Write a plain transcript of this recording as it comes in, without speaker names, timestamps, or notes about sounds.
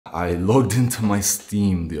I logged into my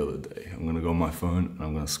Steam the other day. I'm gonna go on my phone and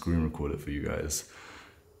I'm gonna screen record it for you guys.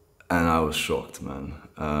 And I was shocked, man.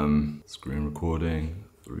 Screen recording,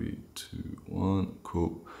 3, 2, 1,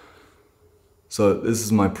 cool. So this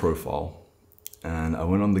is my profile. And I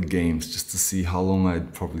went on the games just to see how long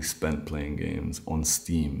I'd probably spent playing games on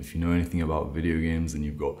Steam. If you know anything about video games, then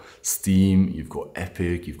you've got Steam, you've got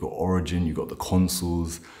Epic, you've got Origin, you've got the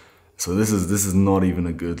consoles. So this is not even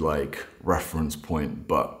a good like reference point,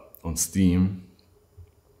 but on Steam,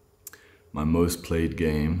 my most played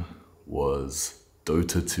game was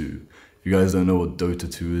Dota 2. If you guys don't know what Dota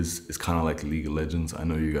 2 is, it's kind of like League of Legends. I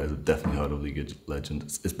know you guys have definitely heard of League of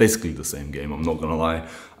Legends. It's basically the same game, I'm not gonna lie.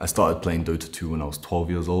 I started playing Dota 2 when I was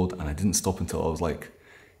 12 years old, and I didn't stop until I was like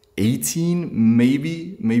 18,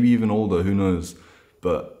 maybe even older, who knows.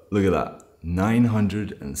 But look at that,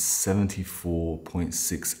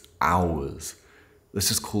 974.6 hours. Let's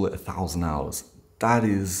just call it 1,000 hours. That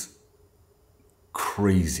is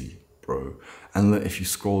crazy, bro. And look, if you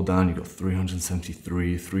scroll down, you got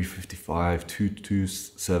 373, 355,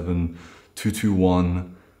 227, 221,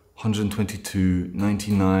 122,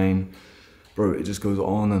 99. Bro, it just goes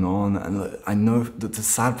on. And look, I know that the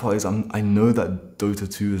sad part is I know that Dota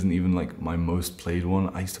 2 isn't even like my most played one.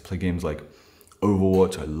 I used to play games like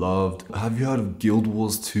Overwatch, I loved. Have you heard of Guild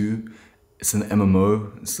Wars 2? It's an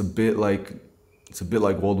MMO. It's a bit like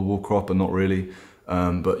World of Warcraft, but not really.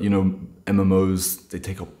 But you know, MMOs, they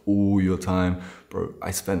take up all your time. Bro,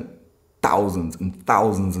 I spent thousands and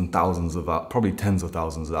thousands and thousands of hours, probably tens of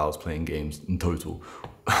thousands of hours playing games in total.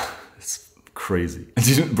 It's crazy.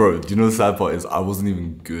 And bro, do you know the sad part is I wasn't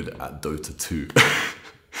even good at Dota 2.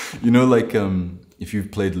 You know, like, if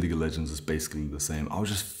you've played League of Legends, it's basically the same. I was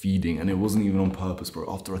just feeding, and it wasn't even on purpose, bro.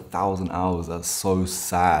 After 1,000 hours, that's so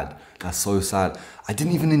sad. That's so sad. I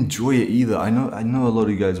didn't even enjoy it either. I know a lot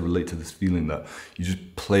of you guys relate to this feeling that you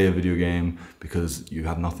just play a video game because you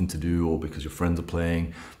have nothing to do or because your friends are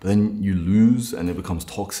playing, but then you lose and it becomes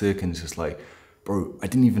toxic, and it's just like, bro, I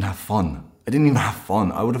didn't even have fun.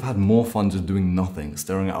 I would have had more fun just doing nothing,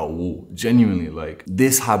 staring at a wall. Genuinely, like,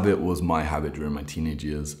 this habit was my habit during my teenage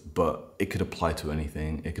years, but it could apply to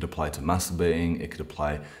anything. It could apply to masturbating, it could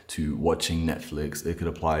apply to watching Netflix, it could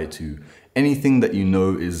apply to anything that you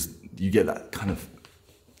know is, you get that kind of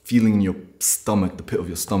feeling in your stomach, the pit of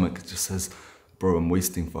your stomach, it just says, bro, I'm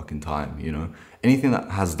wasting fucking time, you know? Anything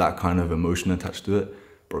that has that kind of emotion attached to it,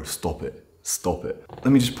 bro, stop it.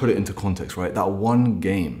 Let me just put it into context, right? That one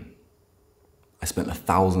game I spent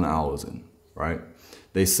 1,000 hours in, right?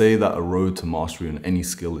 They say that a road to mastery in any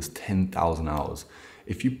skill is 10,000 hours.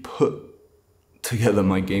 If you put together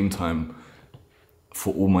my game time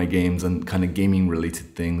for all my games and kind of gaming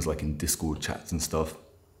related things like in Discord chats and stuff,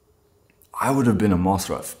 I would have been a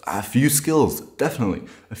master at a few skills, definitely.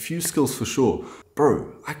 A few skills for sure.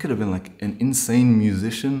 Bro, I could have been like an insane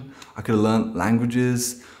musician. I could have learned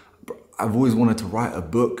languages. I've always wanted to write a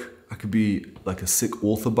book. I could be like a sick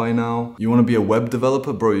author by now. You want to be a web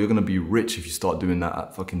developer? Bro, you're going to be rich if you start doing that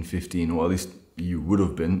at fucking 15, or at least you would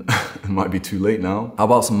have been. It might be too late now. How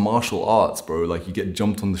about some martial arts, bro? Like, you get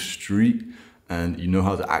jumped on the street and you know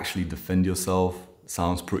how to actually defend yourself.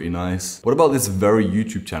 Sounds pretty nice. What about this very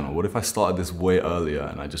YouTube channel? What if I started this way earlier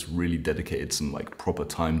and I just really dedicated some like proper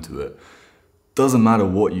time to it? Doesn't matter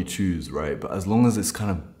what you choose, right? But as long as it's kind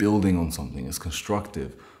of building on something, it's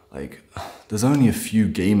constructive. Like, there's only a few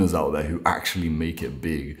gamers out there who actually make it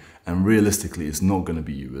big, and realistically, it's not gonna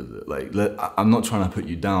be you, is it? Like, I'm not trying to put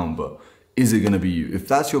you down, but is it gonna be you? If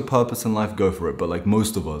that's your purpose in life, go for it. But like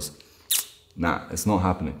most of us, nah, it's not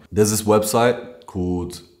happening. There's this website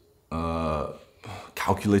called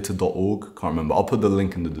calculator.org, can't remember. I'll put the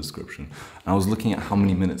link in the description. And I was looking at how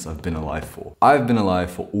many minutes I've been alive for. I've been alive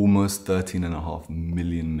for almost 13.5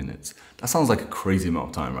 million minutes. That sounds like a crazy amount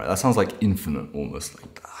of time, right? That sounds like infinite almost.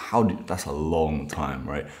 Like, that's a long time,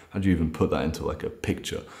 right? How do you even put that into like a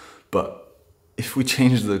picture? But if we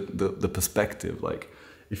change the perspective, like,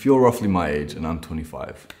 if you're roughly my age and I'm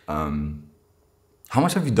 25, how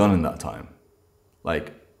much have you done in that time?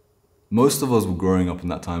 Like, most of us were growing up in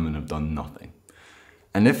that time and have done nothing.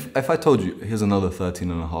 And if I told you, here's another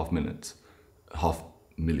 13.5 minutes,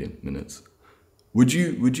 500,000 minutes, would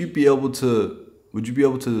you be able to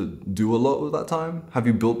do a lot with that time? Have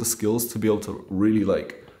you built the skills to be able to really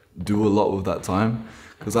like do a lot with that time?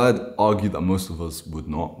 Because I'd argue that most of us would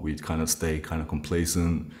not. We'd kind of stay kind of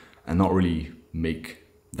complacent and not really make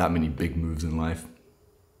that many big moves in life.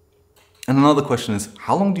 And another question is,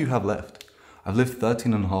 how long do you have left? I've lived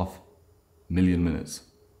 13.5 million minutes.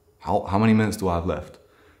 How many minutes do I have left?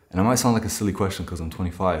 And it might sound like a silly question because I'm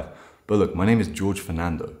 25, but look, my name is Jorge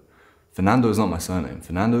Fernando. Fernando is not my surname.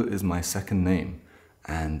 Fernando is my second name.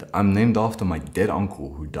 And I'm named after my dead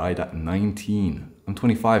uncle who died at 19. I'm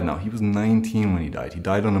 25 now. He was 19 when he died. He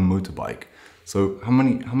died on a motorbike. So how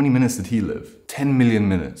many minutes did he live? 10 million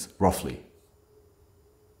minutes, roughly.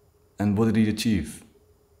 And what did he achieve?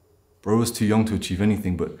 Bro was too young to achieve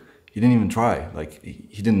anything, but he didn't even try. Like,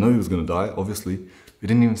 he didn't know he was gonna die, obviously. He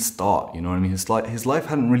didn't even start, you know what I mean? His life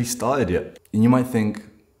hadn't really started yet. And you might think,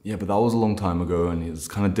 yeah, but that was a long time ago, and it was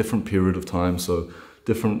kind of different period of time, so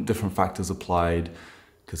different factors applied,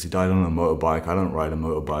 because he died on a motorbike. I don't ride a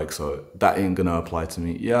motorbike, so that ain't gonna apply to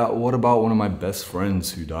me. Yeah, what about one of my best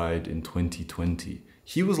friends who died in 2020?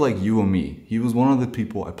 He was like you or me. He was one of the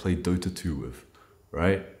people I played Dota 2 with,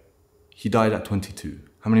 right? He died at 22.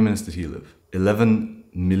 How many minutes did he live?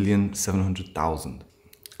 11,700,000.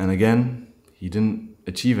 And again, he didn't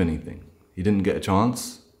achieve anything. He didn't get a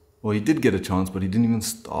chance. Well, he did get a chance, but he didn't even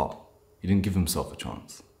start. He didn't give himself a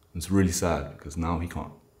chance. It's really sad because now he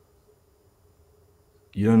can't.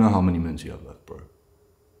 You don't know how many minutes you have left, bro.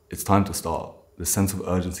 It's time to start. The sense of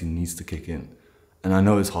urgency needs to kick in. And I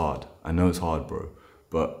know it's hard. I know it's hard, bro.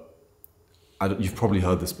 But you've probably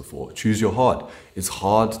heard this before. Choose your hard. It's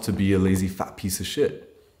hard to be a lazy fat piece of shit.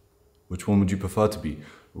 Which one would you prefer to be?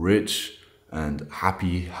 Rich and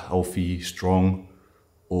happy, healthy, strong,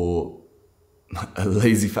 or a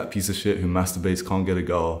lazy fat piece of shit who masturbates, can't get a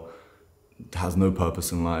girl, has no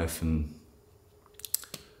purpose in life, and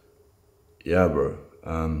yeah, bro,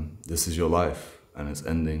 this is your life, and it's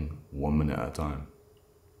ending 1 minute at a time.